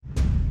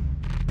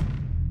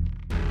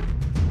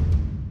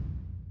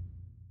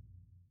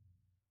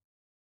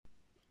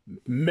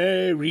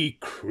Merry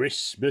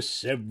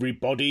Christmas,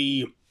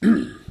 everybody.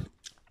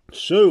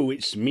 So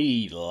it's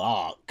me,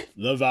 Lark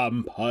the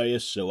Vampire,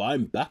 so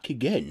I'm back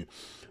again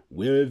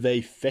with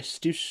a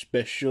festive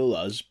special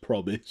as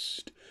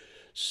promised.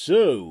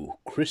 So,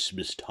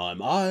 Christmas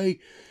time,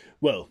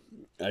 well,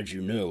 as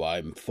you know,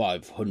 I'm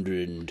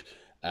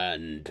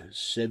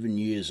 507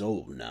 years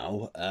old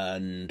now,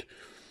 and,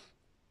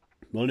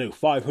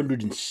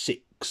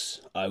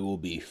 506. I will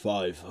be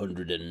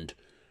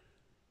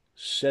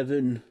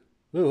 507.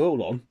 Oh,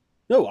 hold on.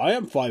 No, I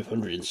am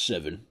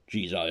 507.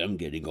 Geez, I am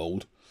getting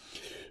old.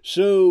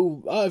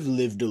 So, I've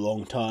lived a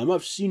long time.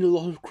 I've seen a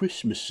lot of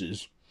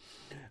Christmases.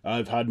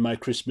 I've had my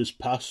Christmas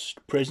past,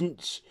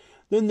 presents,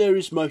 then there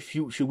is my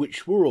future,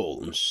 which we're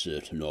all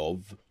uncertain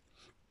of.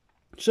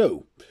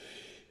 So,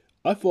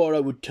 I thought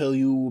I would tell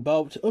you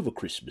about other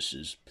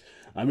Christmases.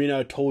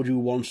 I told you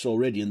once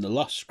already in the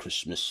last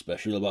Christmas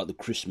special about the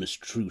Christmas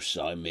truce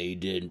I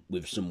made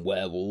with some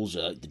werewolves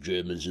like the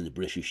Germans and the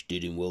British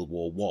did in World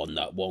War I,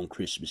 that one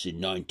Christmas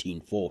in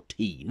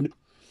 1914.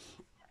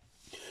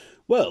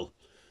 Well,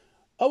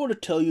 I want to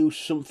tell you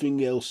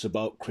something else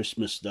about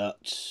Christmas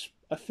that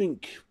I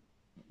think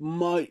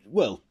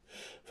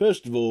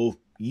first of all,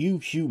 you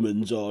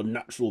humans are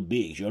natural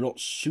beings. You're not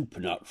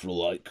supernatural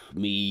like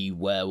me,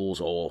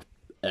 werewolves, or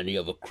any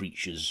other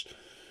creatures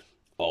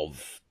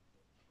of,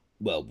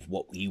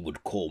 what you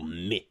would call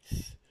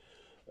myth.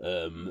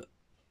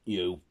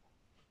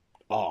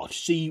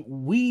 See,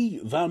 we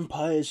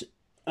vampires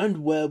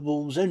and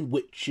werewolves and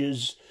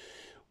witches,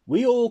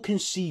 we all can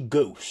see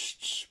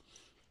ghosts.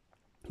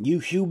 You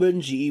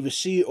humans, you either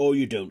see it or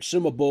you don't.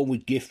 Some are born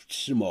with gifts,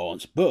 some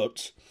aren't.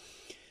 But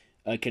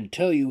I can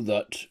tell you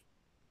that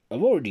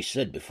I've already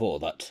said before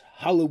that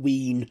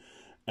Halloween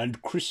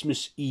and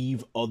Christmas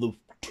Eve are the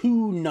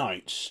two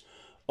nights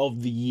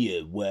of the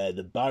year where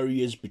the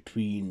barriers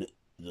between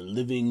the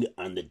living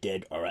and the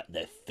dead are at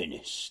their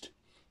thinnest.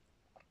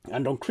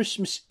 And on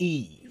Christmas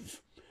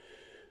Eve,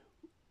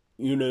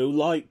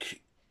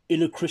 like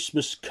in A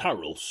Christmas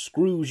Carol,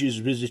 Scrooge is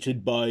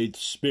visited by the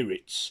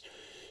spirits.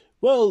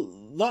 Well,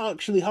 that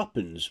actually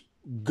happens.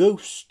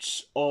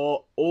 Ghosts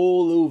are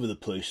all over the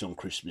place on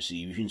Christmas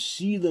Eve. You can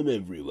see them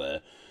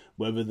everywhere,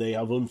 whether they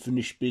have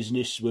unfinished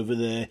business, whether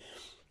they're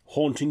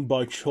haunting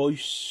by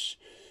choice,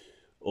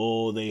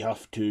 or they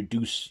have to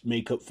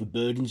make up for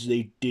burdens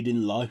they did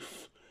in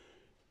life.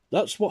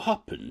 That's what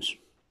happens.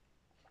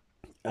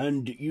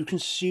 And you can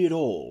see it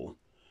all.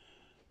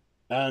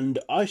 And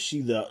I see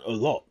that a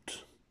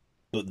lot.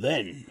 But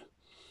then,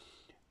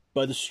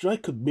 by the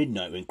strike of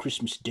midnight when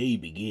Christmas Day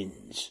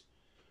begins,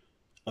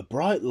 a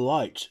bright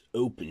light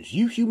opens.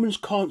 You humans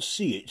can't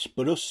see it,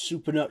 but us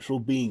supernatural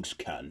beings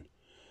can.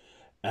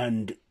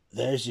 And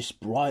there's this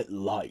bright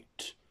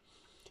light.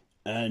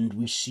 And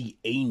we see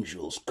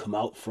angels come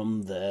out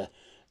from there,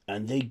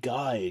 and they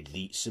guide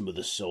some of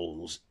the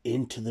souls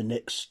into the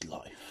next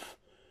life.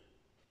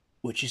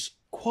 Which is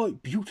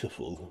quite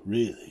beautiful,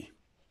 really.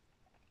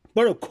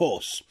 But of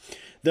course,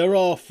 there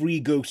are free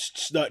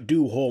ghosts that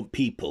do haunt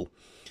people.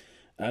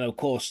 And of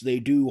course, they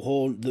do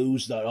haunt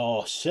those that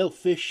are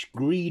selfish,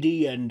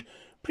 greedy, and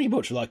pretty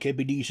much like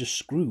Ebenezer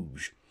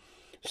Scrooge.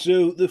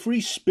 So the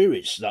free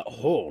spirits that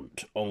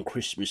haunt on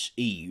Christmas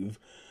Eve,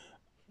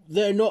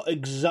 they're not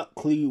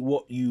exactly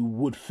what you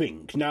would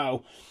think.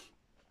 Now,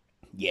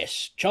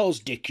 yes, Charles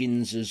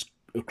Dickens is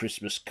A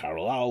Christmas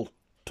Carol. I'll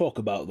talk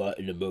about that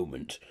in a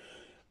moment.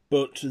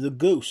 But the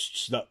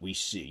ghosts that we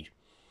see,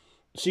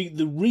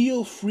 the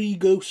real free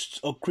ghosts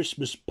of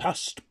Christmas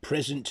past,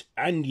 present,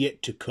 and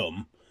yet to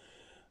come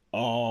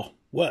are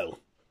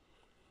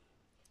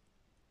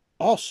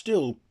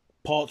still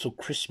parts of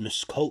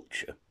Christmas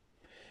culture.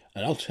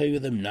 And I'll tell you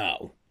them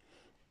now.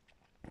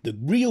 The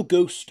real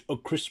ghost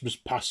of Christmas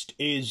past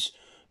is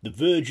the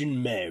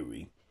Virgin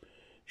Mary.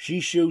 She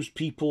shows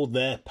people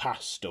their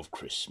past of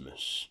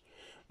Christmas.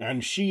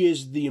 And she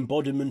is the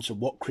embodiment of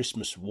what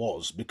Christmas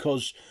was.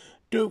 Because,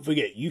 don't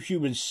forget, you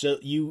humans,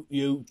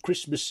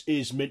 Christmas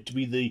is meant to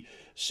be the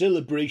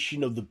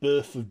celebration of the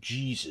birth of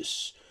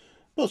Jesus.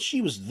 Well,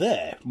 she was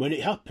there when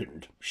it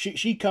happened.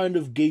 She kind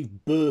of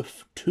gave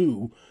birth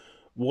to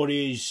what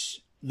is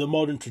the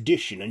modern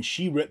tradition, and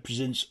she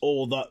represents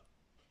all that,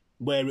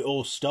 where it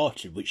all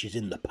started, which is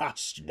in the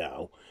past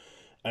now.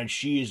 And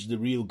she is the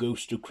real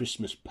ghost of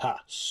Christmas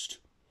past.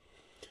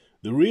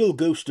 The real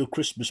ghost of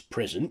Christmas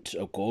present,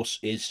 of course,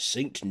 is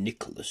St.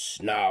 Nicholas.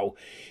 Now,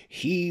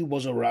 he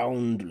was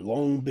around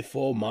long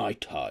before my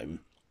time.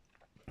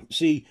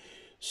 See,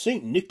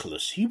 St.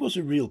 Nicholas, he was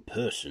a real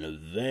person a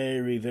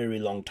very, very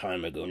long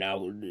time ago.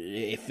 Now,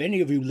 if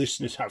any of you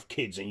listeners have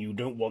kids and you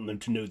don't want them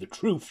to know the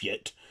truth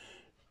yet,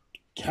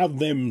 have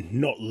them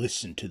not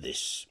listen to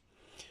this.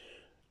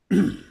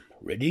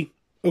 Ready?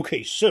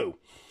 Okay, so,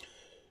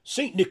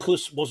 St.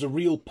 Nicholas was a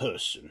real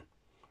person,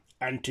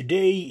 and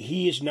today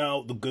he is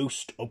now the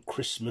ghost of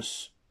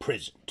Christmas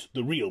present,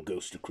 the real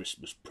ghost of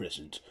Christmas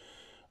present.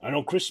 And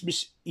on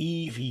Christmas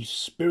Eve, his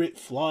spirit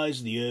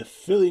flies the earth,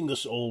 filling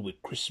us all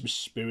with Christmas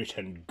spirit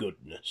and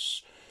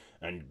goodness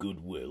and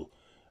goodwill,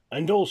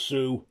 and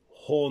also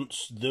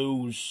haunts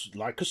those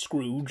like a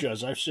Scrooge,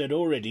 as I've said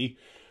already,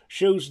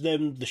 shows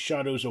them the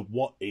shadows of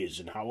what is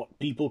and how what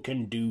people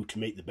can do to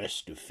make the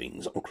best of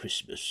things on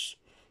Christmas.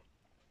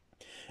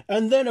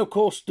 And then, of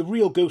course, the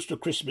real ghost of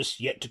Christmas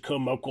yet to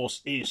come, of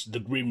course, is the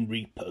Grim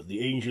Reaper,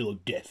 the Angel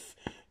of Death,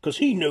 because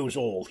he knows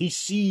all, he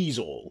sees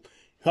all.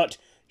 In fact,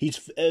 he's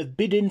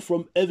forbidden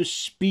from ever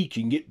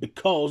speaking it,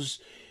 because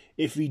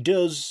if he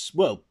does,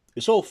 well,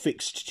 it's all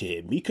fixed to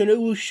him. He can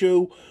only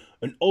show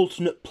an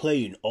alternate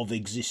plane of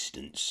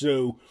existence.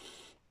 So,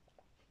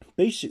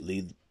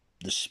 basically,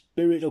 the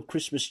spirit of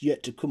Christmas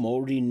yet to come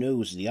already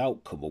knows the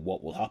outcome of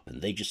what will happen.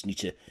 They just need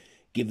to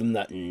give them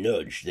that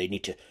nudge. They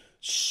need to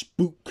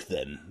spook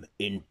them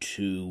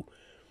into,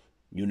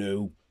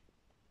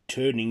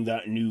 turning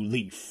that new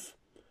leaf.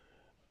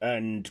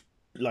 And,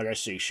 like I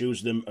say,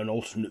 shows them an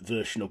alternate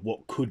version of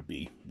what could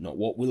be, not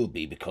what will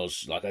be,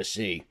 because, like I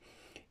say,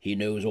 he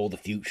knows all the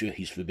future,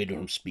 he's forbidden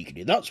from speaking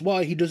it. That's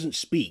why he doesn't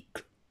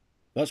speak.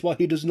 That's why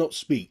he does not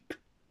speak.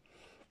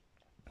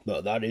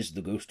 But that is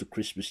the ghost of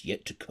Christmas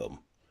yet to come.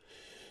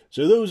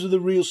 So those are the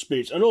real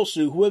spirits. And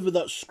also, whoever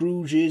that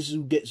Scrooge is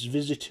who gets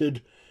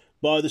visited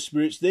by the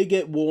spirits, they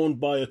get warned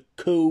by a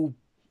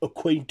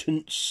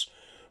co-acquaintance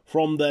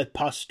from their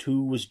past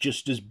who was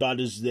just as bad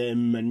as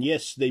them. And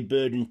yes, they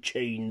burden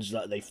chains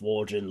that they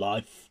forge in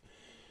life.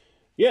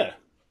 Yeah.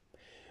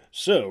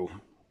 So,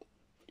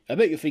 I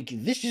bet you're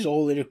thinking, this is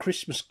all in A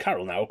Christmas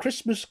Carol. Now, A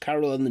Christmas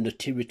Carol and the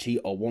Nativity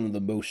are one of the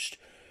most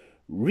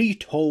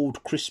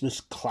retold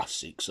Christmas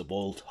classics of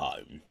all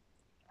time.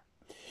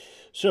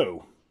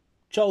 So,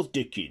 Charles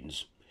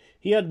Dickens,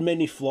 he had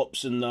many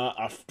flops in that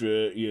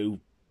after,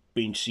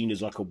 being seen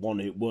as like a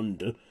one-hit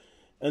wonder.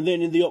 And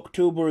then in the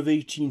October of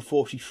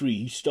 1843,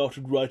 he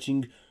started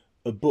writing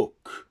a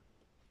book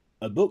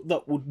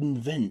that would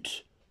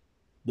invent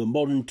the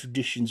modern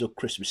traditions of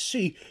Christmas.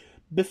 See,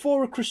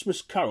 before A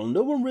Christmas Carol,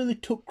 no one really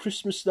took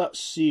Christmas that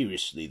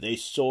seriously. They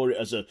saw it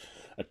as a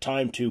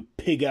time to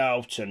pig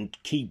out and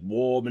keep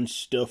warm and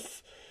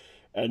stuff,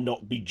 and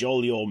not be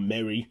jolly or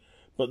merry.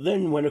 But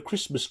then when A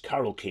Christmas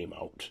Carol came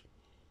out,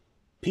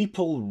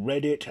 people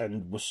read it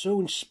and were so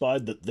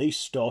inspired that they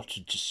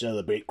started to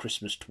celebrate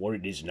Christmas to what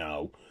it is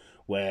now,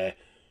 where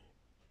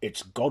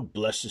it's God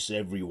bless us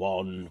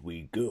everyone,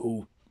 we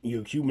go,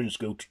 humans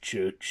go to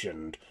church,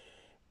 and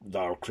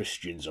there are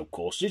Christians, of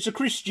course. It's a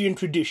Christian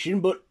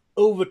tradition, but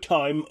over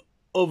time,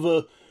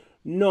 other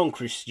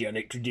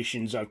non-Christianic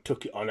traditions have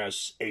took it on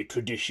as a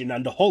tradition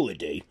and a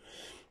holiday.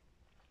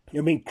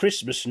 I mean,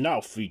 Christmas now,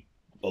 for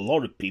a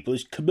lot of people,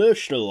 is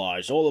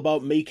commercialised, all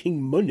about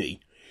making money.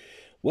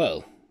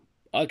 Well,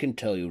 I can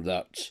tell you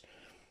that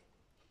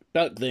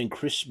back then,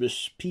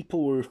 Christmas,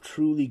 people were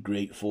truly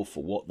grateful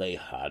for what they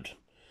had,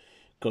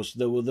 because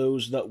there were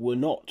those that were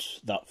not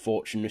that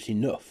fortunate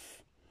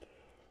enough.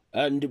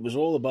 And it was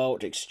all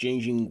about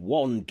exchanging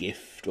one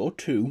gift or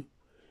two,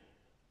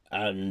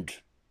 and,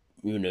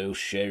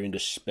 sharing a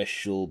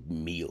special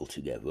meal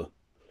together.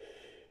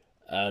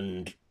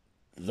 And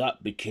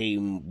that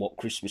became what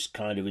Christmas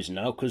kind of is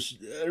now, because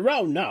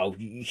around now,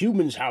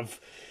 humans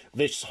have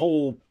this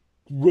whole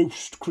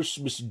roast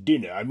Christmas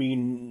dinner. I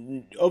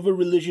mean, other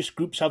religious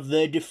groups have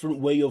their different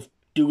way of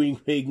doing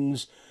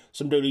things.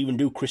 Some don't even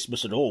do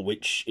Christmas at all,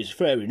 which is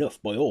fair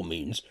enough by all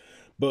means.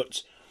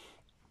 But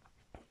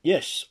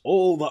yes,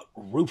 all that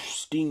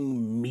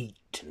roasting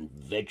meat and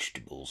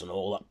vegetables and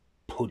all that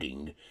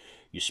pudding.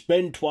 You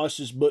spend twice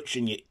as much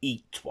and you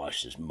eat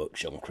twice as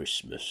much on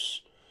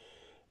Christmas.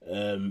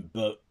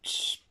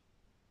 But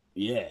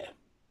yeah,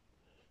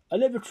 I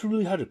never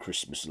truly had a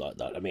Christmas like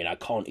that. I mean, I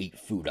can't eat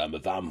food. I'm a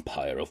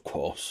vampire, of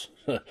course.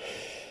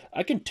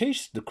 I can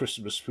taste the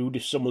Christmas food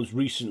if someone's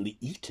recently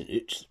eaten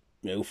it,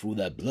 through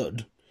their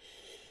blood.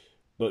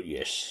 But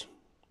yes,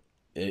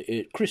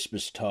 at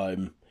Christmas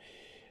time,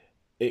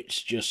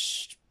 it's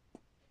just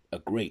a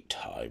great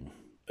time.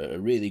 A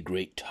really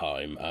great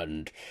time,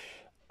 and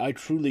I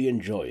truly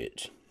enjoy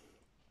it.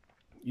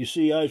 You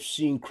see, I've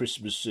seen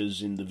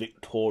Christmases in the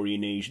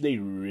Victorian age. They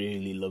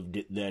really loved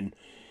it then.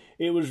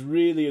 It was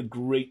really a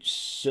great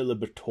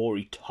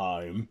celebratory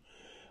time.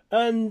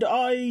 And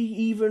I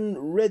even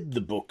read the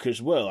book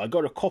as well. I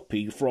got a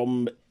copy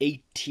from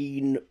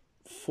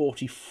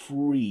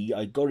 1843.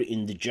 I got it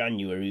in the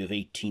January of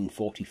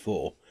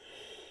 1844.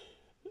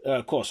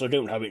 Of course, I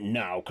don't have it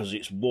now because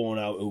it's worn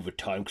out over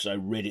time because I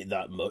read it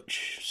that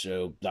much.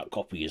 So that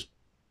copy is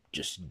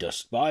just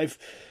dust. But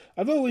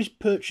I've always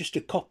purchased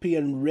a copy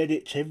and read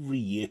it every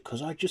year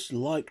because I just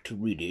like to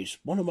read it. It's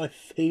one of my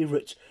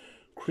favourite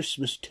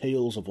Christmas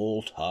tales of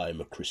all time,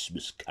 A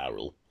Christmas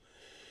Carol.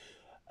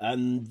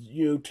 And,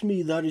 to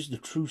me, that is the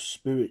true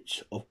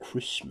spirit of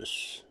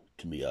Christmas,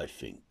 to me, I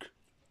think.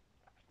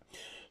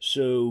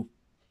 So,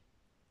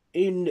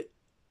 in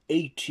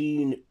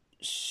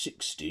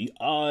 1860,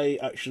 I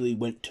actually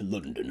went to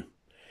London.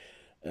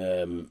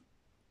 Me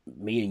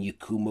and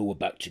Yakuma were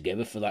back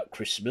together for that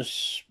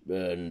Christmas,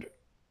 and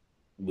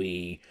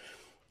we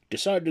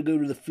decided to go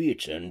to the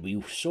theatre, and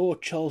we saw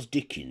Charles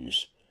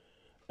Dickens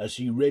as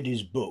he read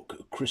his book,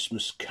 A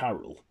Christmas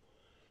Carol.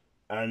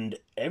 and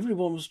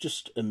everyone was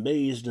just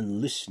amazed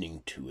and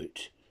listening to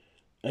it.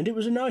 And it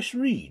was a nice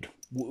read.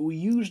 We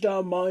used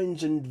our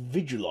minds and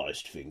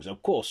visualised things.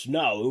 Of course,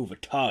 now, over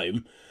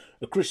time,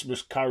 A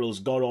Christmas Carol's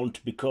gone on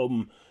to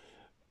become...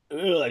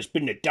 Well, it's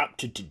been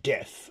adapted to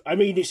death. I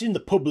mean, it's in the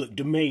public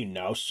domain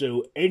now,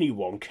 so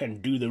anyone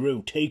can do their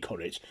own take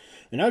on it.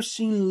 And I've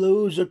seen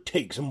loads of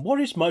takes. And what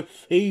is my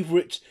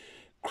favourite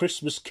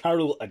Christmas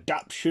Carol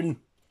adaptation?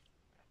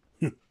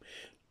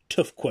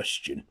 Tough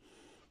question.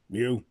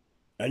 You know,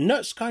 and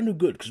that's kind of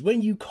good, because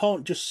when you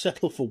can't just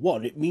settle for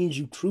one, it means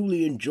you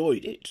truly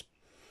enjoyed it.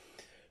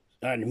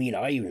 And I mean,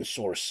 I even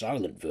saw a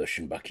silent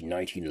version back in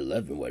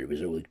 1911 where it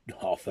was only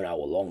half an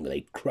hour long.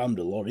 They crammed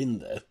a lot in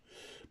there,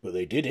 but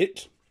they did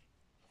it.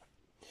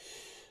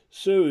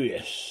 So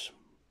yes,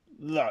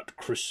 that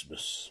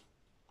Christmas.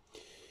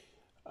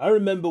 I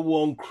remember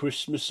one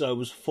Christmas I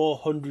was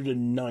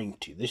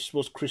 490. This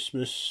was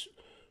Christmas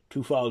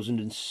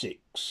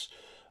 2006.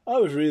 I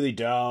was really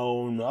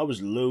down, I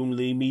was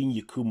lonely, me and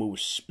Yakuma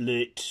was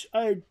split,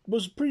 I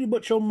was pretty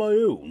much on my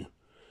own.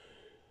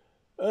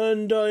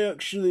 And I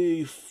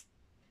actually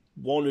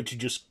wanted to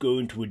just go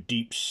into a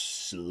deep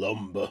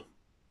slumber,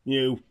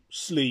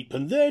 sleep.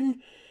 And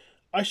then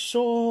I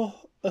saw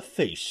a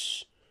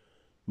face,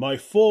 my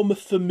former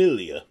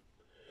familiar.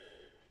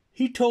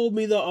 He told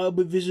me that I'll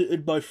be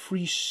visited by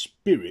free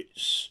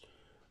spirits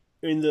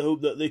in the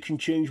hope that they can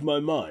change my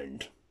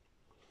mind.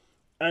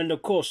 And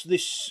of course,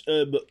 this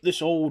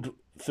old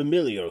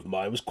familiar of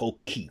mine was called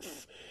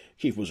Keith.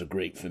 Keith was a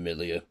great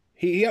familiar.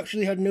 He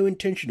actually had no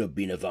intention of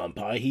being a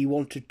vampire. He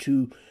wanted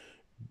to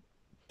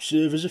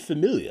serve as a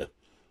familiar.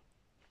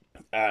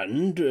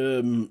 And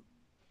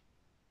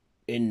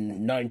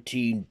in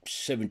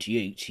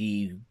 1978,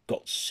 he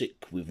got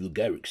sick with Lou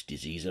Gehrig's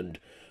disease and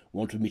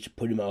wanted me to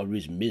put him out of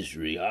his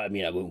misery. I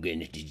mean, I won't get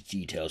into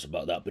details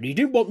about that, but he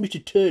didn't want me to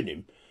turn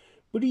him.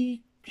 But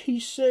he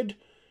said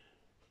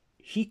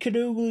he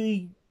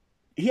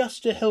has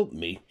to help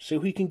me so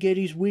he can get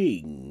his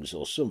wings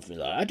or something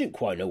like that. I didn't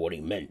quite know what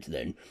he meant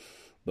then,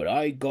 but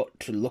I got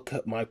to look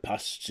at my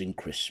pasts in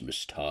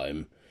Christmas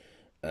time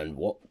and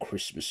what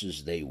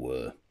Christmases they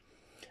were.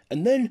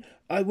 And then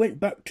I went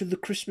back to the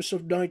Christmas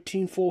of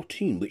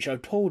 1914, which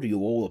I've told you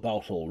all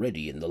about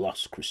already in the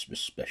last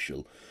Christmas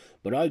special,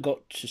 but I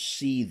got to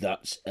see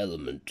that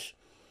element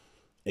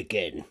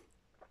again.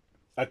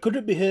 I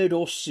couldn't be heard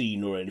or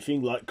seen or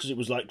anything, because it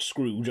was like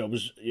Scrooge.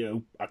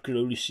 I could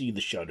only see the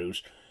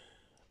shadows.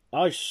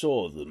 I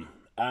saw them,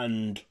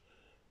 and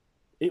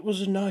it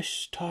was a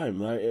nice time.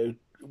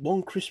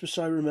 One Christmas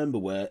I remember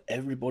where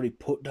everybody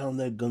put down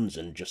their guns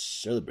and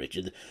just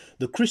celebrated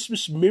the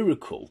Christmas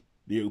miracle.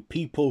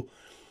 People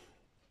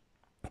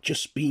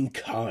just being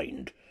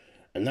kind.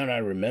 And then I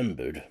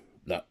remembered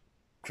that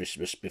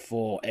Christmas,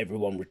 before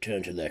everyone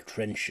returned to their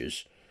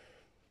trenches,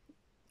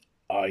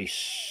 I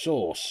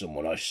saw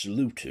someone, I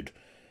saluted,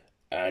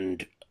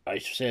 and I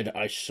said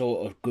I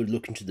saw a good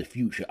look into the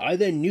future. I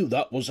then knew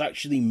that was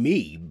actually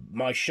me.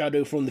 My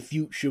shadow from the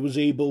future was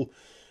able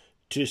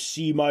to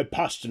see my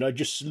past, and I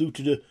just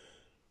saluted a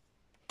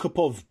cup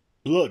of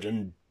blood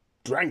and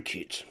drank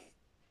it.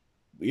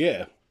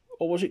 Yeah,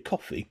 or was it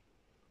coffee?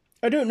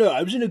 I don't know,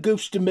 I was in a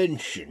ghost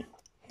dimension.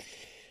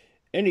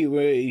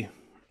 Anyway,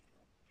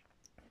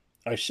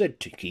 I said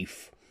to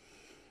Keith,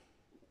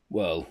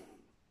 well,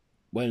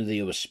 when are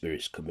the other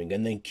spirits coming?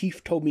 And then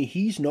Keith told me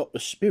he's not a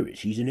spirit,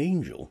 he's an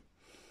angel.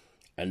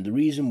 And the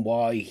reason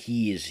why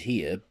he is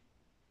here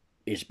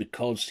is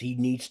because he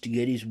needs to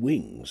get his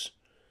wings.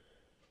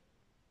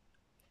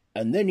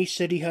 And then he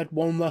said he had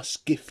one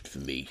last gift for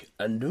me.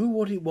 And know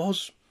what it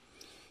was?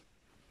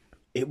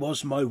 It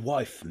was my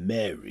wife,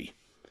 Mary.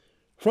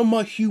 From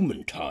my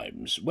human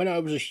times. When I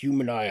was a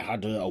human, I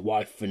had a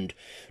wife and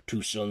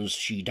 2 sons.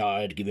 She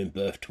died, giving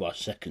birth to our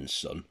second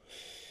son.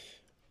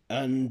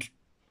 And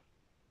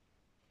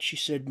she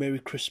said, Merry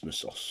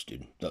Christmas,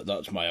 Austin.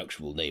 That's my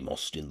actual name,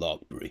 Austin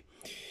Larkbury.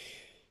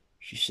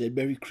 She said,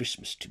 Merry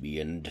Christmas to me,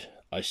 and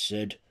I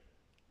said,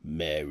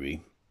 Mary,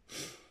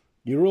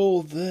 you're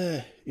all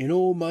there in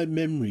all my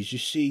memories. You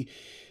see,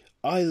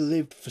 I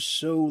lived for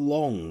so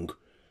long,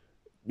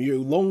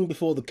 long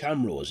before the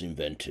camera was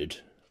invented.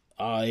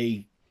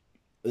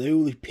 The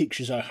only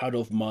pictures I had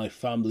of my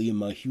family in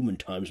my human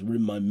times were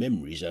in my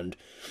memories, and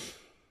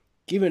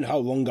given how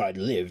long I'd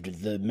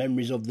lived, the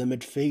memories of them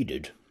had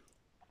faded.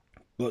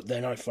 But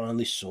then I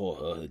finally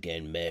saw her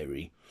again,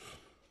 Mary,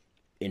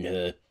 in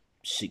her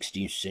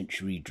 16th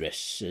century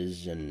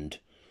dresses, and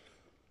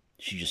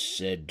she just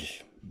said,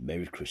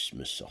 Merry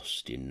Christmas,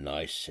 Austin. And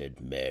I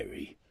said,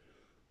 Mary,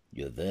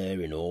 you're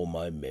there in all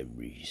my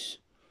memories.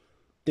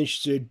 Then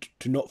she said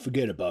to not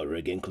forget about her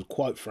again, because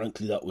quite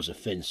frankly that was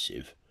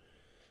offensive.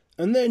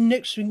 And then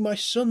next thing my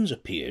sons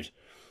appeared,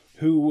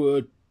 who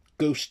were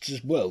ghosts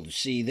as well.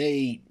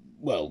 See,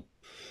 one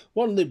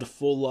lived a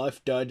full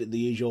life, died at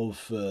the age of,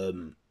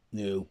 54.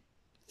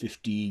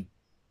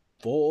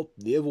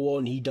 The other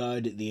one, he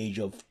died at the age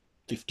of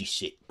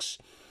 56.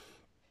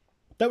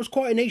 That was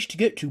quite an age to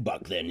get to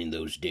back then in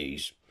those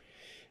days.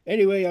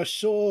 Anyway, I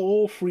saw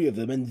all 3 of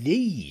them, and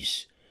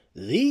these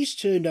These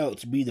turned out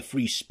to be the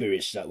free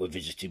spirits that were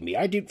visiting me.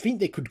 I didn't think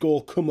they could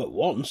all come at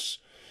once,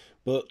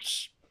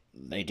 but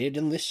they did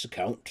in this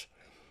account.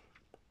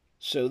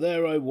 So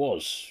there I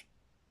was,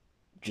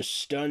 just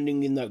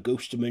standing in that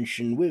ghost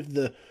dimension with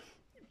the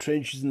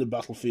trenches in the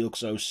battlefield,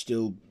 because I was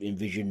still in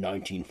Vision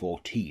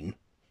 1914,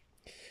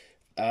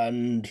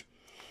 and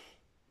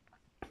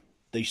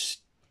they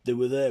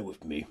were there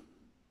with me.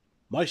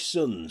 My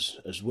sons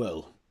as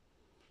well,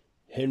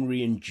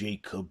 Henry and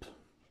Jacob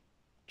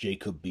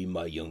being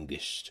my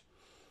youngest.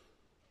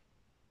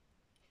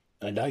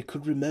 And I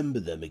could remember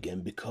them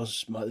again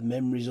because my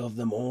memories of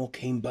them all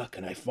came back,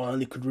 and I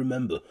finally could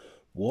remember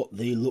what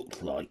they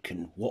looked like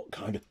and what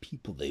kind of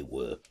people they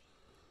were.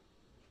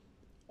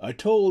 I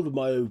told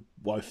my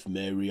wife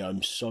Mary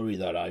I'm sorry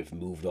that I've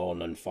moved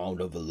on and found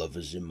other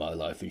lovers in my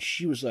life, and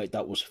she was like,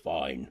 that was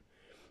fine.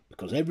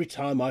 Because every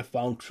time I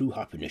found true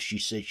happiness, she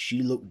said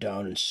she looked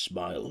down and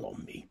smiled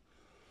on me.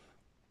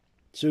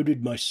 So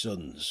did my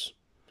sons.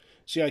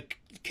 See, I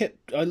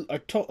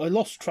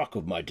lost track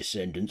of my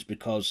descendants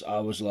because I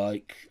was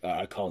like,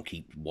 I can't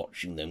keep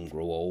watching them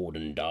grow old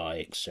and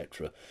die,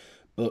 etc.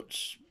 But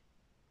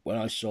when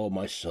I saw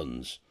my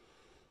sons,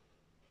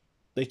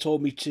 they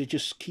told me to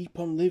just keep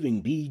on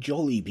living, be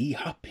jolly, be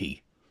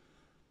happy.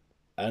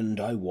 And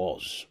I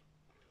was.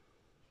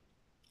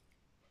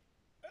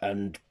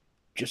 And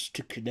just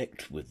to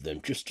connect with them,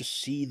 just to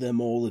see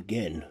them all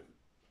again.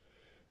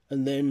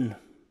 And then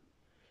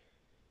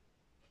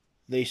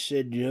they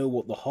said, you know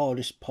what, the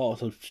hardest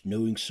part of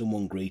knowing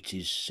someone great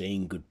is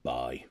saying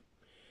goodbye.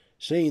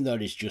 Saying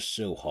that is just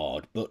so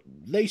hard, but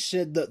they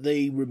said that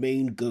they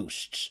remain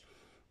ghosts.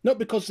 Not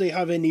because they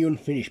have any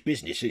unfinished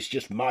business, it's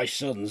just my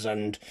sons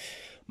and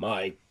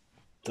my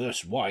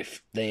first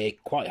wife, they're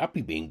quite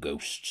happy being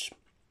ghosts,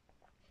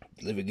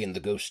 living in the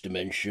ghost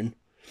dimension.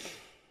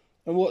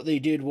 And what they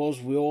did was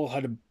we all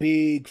had a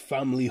big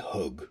family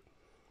hug.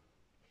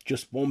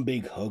 Just one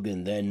big hug,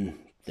 and then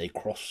they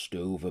crossed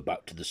over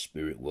back to the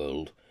spirit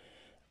world.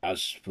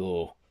 As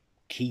for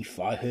Keith,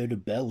 I heard a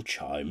bell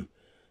chime,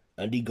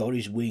 and he got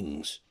his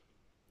wings.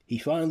 He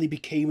finally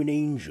became an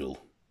angel.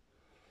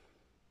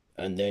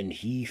 And then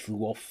he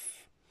flew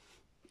off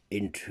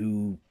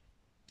into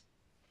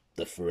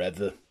the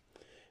forever.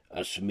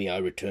 As for me, I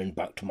returned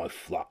back to my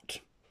flat,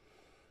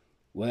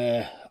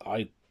 where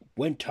I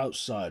went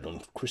outside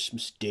on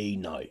Christmas Day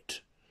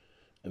night.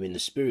 I mean, the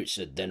spirits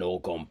had then all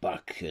gone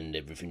back and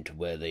everything to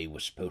where they were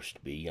supposed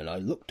to be, and I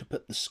looked up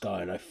at the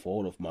sky and I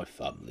thought of my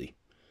family,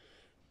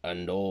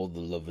 and all the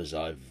lovers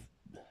I've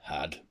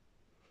had,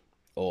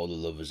 all the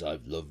lovers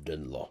I've loved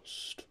and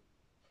lost.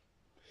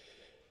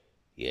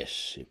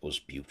 Yes, it was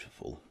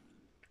beautiful.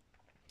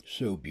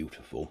 So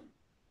beautiful.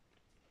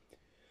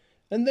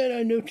 And then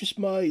I noticed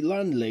my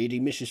landlady,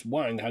 Mrs.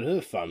 Wang, had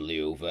her family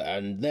over,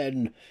 and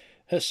then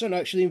her son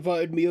actually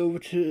invited me over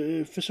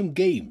for some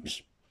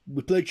games.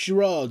 We played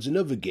charades and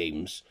other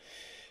games.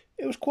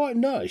 It was quite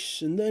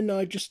nice, and then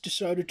I just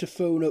decided to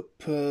phone up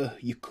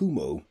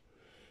Yakumo,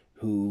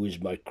 who is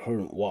my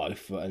current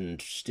wife,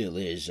 and still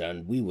is,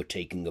 and we were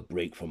taking a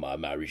break from our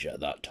marriage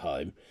at that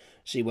time.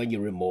 See, when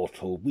you're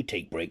immortal, we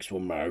take breaks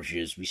from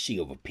marriages, we see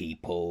other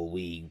people,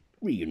 we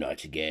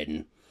reunite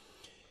again.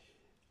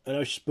 And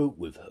I spoke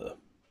with her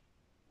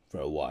for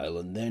a while,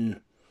 and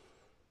then,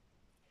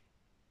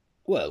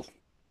 well,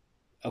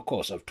 of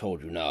course I've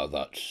told you now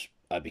that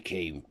I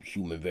became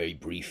human very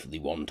briefly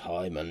one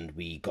time, and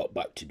we got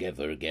back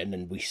together again,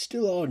 and we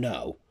still are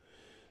now.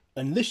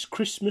 And this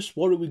Christmas,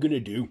 what are we going to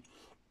do?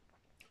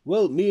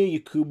 Well, me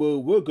and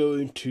Yakumo, we're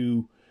going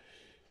to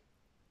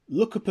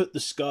look up at the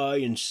sky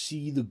and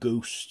see the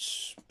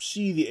ghosts,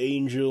 see the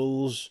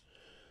angels,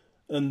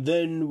 and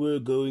then we're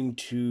going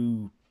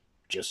to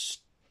just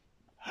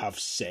have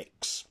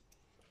sex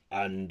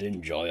and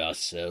enjoy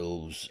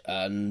ourselves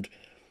and,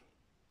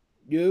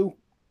 you know,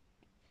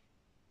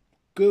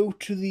 go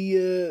to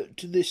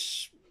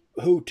this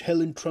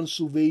hotel in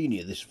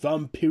Transylvania, this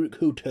vampiric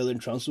hotel in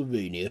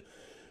Transylvania,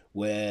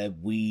 where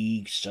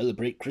we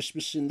celebrate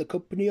Christmas in the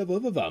company of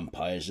other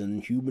vampires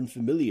and human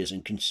familiars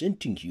and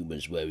consenting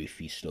humans, where we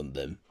feast on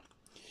them.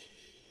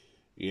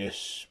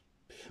 Yes.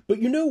 But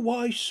you know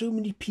why so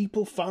many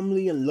people,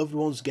 family and loved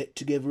ones get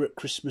together at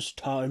Christmas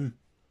time?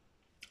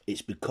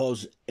 It's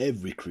because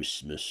every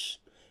Christmas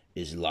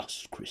is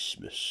last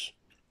Christmas.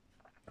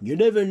 You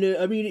never know,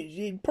 I mean,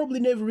 it probably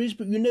never is,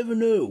 but you never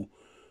know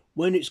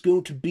when it's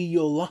going to be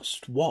your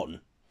last one.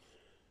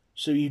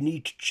 So you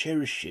need to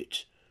cherish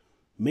it,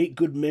 make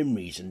good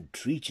memories, and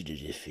treat it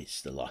as if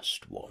it's the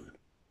last one.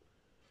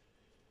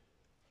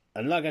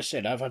 And like I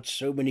said, I've had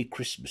so many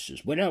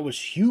Christmases. When I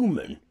was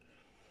human,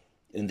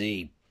 in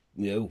the,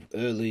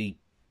 early,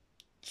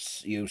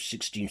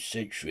 16th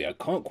century, I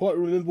can't quite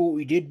remember what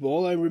we did, but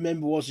all I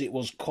remember was it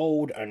was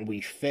cold, and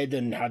we fed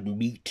and had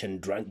meat and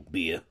drank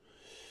beer.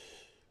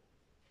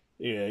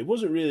 Yeah, it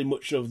wasn't really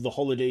much of the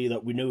holiday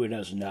that we know it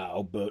as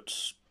now, but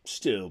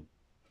still,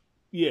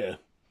 yeah.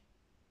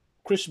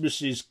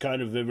 Christmas is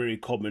kind of a very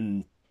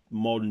common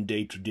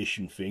modern-day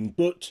tradition thing,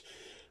 but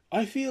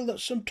I feel that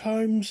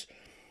sometimes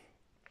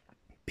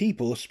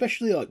people,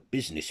 especially like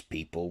business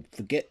people,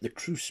 forget the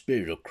true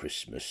spirit of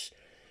Christmas.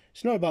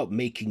 It's not about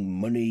making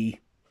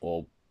money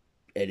or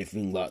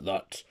anything like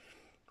that,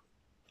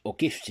 or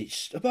gifts.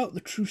 It's about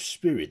the true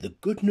spirit, the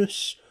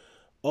goodness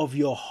of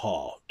your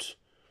heart,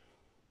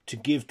 to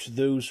give to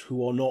those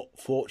who are not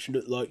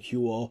fortunate like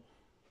you are,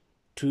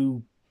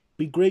 to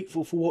be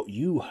grateful for what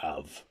you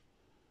have,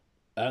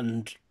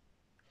 and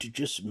to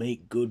just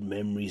make good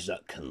memories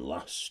that can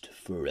last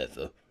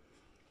forever.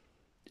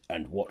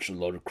 And watch a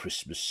lot of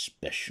Christmas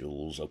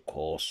specials, of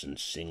course, and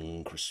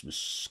sing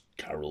Christmas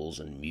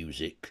carols and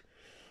music.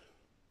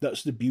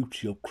 That's the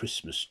beauty of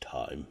Christmas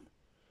time.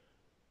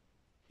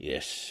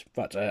 Yes, in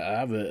fact, I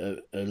have a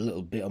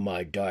little bit of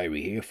my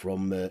diary here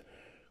from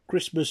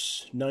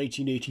Christmas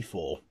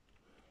 1984.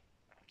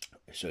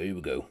 So here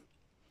we go.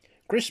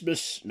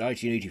 Christmas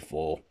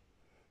 1984.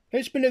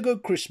 It's been a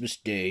good Christmas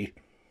day.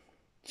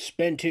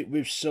 Spent it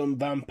with some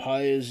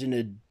vampires in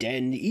a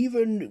den,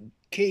 even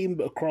came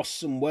across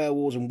some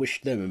werewolves and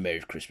wished them a Merry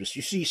Christmas.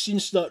 You see,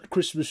 since that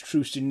Christmas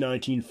truce in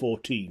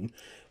 1914,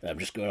 I'm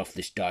just going off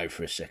this diary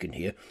for a second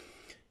here,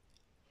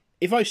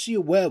 if I see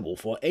a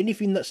werewolf or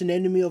anything that's an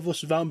enemy of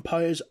us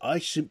vampires, I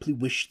simply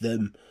wish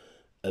them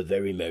a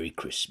very Merry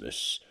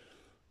Christmas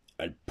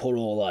and put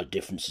all our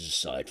differences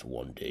aside for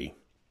one day.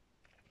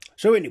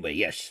 So anyway,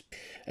 yes,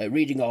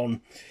 reading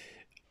on.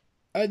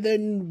 I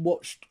then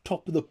watched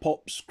Top of the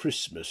Pops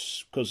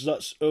Christmas, because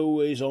that's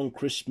always on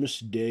Christmas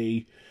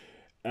Day,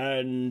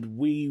 and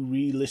we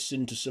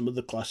re-listened to some of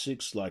the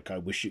classics, like I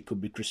Wish It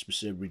Could Be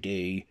Christmas Every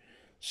Day,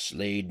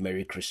 Slade,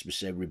 Merry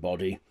Christmas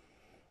Everybody,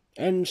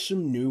 and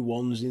some new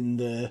ones in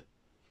there.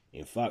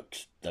 In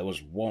fact, there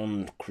was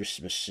one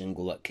Christmas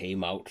single that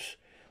came out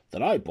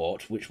that I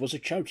bought, which was a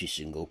charity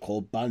single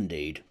called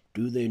Band-Aid,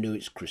 Do They Know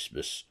It's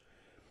Christmas?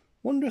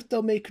 Wonder if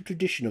they'll make a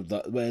tradition of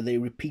that where they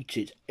repeat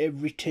it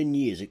every 10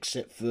 years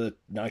except for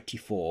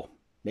 94.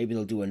 Maybe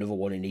they'll do another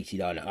one in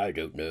 89, I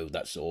don't know,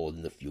 that's all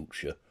in the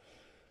future.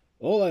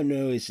 All I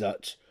know is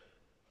that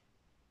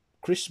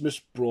Christmas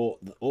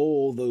brought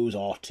all those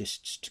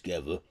artists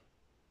together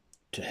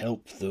to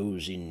help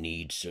those in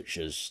need, such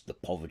as the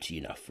poverty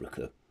in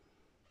Africa.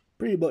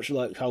 Pretty much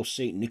like how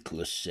St.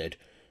 Nicholas said,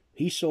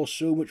 he saw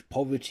so much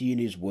poverty in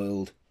his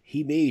world,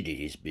 he made it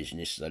his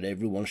business that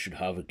everyone should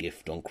have a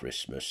gift on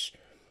Christmas,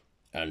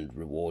 and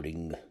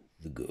rewarding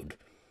the good.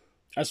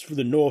 As for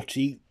the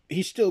naughty,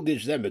 he still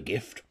gives them a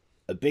gift,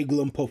 a big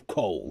lump of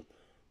coal,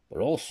 but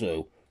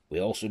we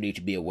also need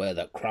to be aware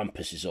that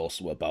Krampus is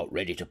also about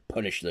ready to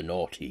punish the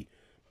naughty,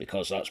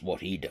 because that's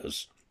what he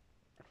does.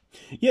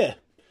 Yeah,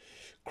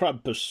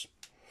 Krampus.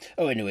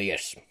 Oh, anyway,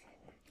 yes.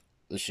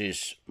 This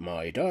is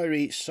my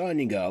diary,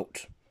 signing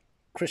out,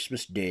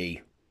 Christmas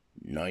Day,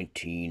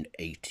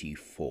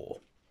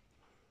 1984.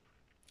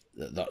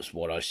 That's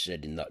what I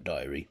said in that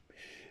diary.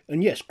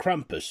 And yes,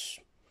 Krampus.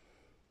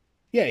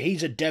 Yeah,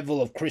 he's a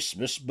devil of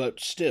Christmas, but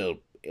still,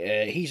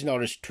 he's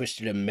not as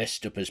twisted and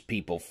messed up as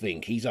people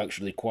think. He's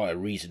actually quite a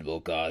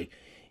reasonable guy.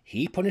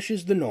 He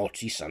punishes the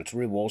naughty, Santa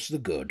rewards the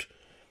good.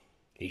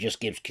 He just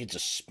gives kids a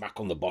smack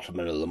on the bottom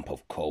and a lump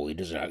of coal. He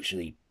doesn't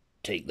actually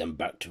take them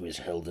back to his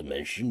hell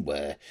dimension,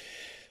 where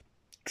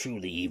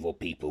truly evil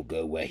people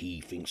go where he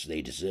thinks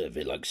they deserve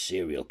it, like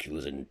serial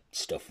killers and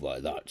stuff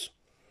like that.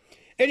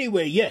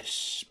 Anyway,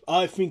 yes,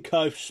 I think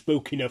I've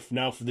spoken enough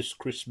now for this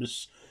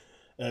Christmas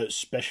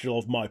special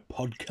of my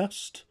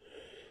podcast.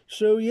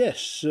 So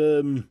yes,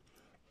 I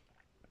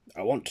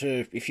want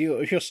to, if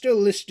you're still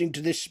listening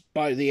to this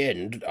by the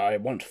end, I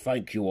want to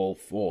thank you all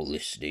for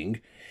listening.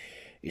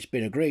 It's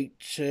been a great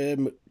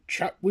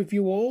chat with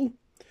you all.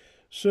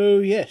 So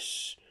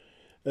yes,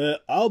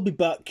 I'll be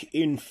back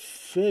in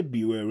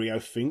February, I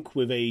think,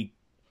 with a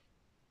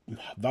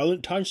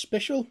Valentine's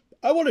special.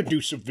 I want to do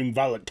something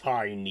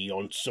Valentine-y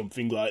on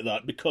something like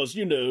that, because,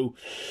 you know,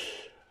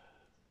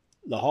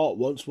 the heart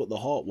wants what the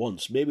heart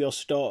wants. Maybe I'll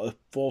start a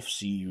 4th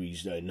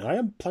series then. I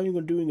am planning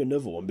on doing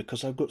another one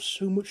because I've got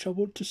so much I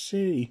want to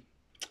say.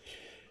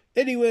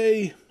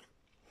 Anyway,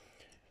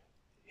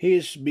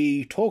 here's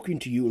me talking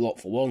to you a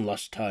lot for one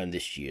last time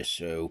this year,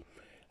 so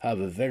have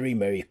a very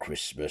Merry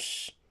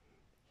Christmas,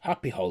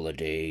 Happy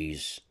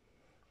Holidays,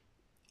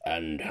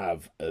 and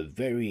have a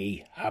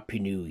very Happy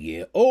New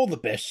Year. All the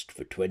best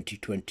for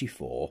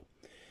 2024.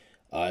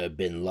 I have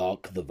been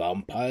Lark the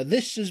Vampire.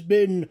 This has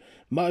been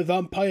my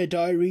Vampire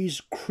Diaries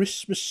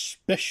Christmas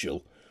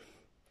special.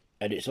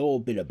 And it's all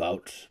been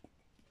about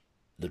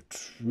the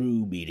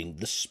true meaning,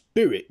 the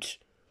spirit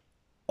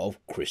of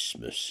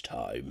Christmas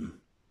time.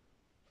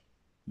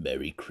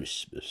 Merry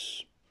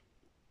Christmas.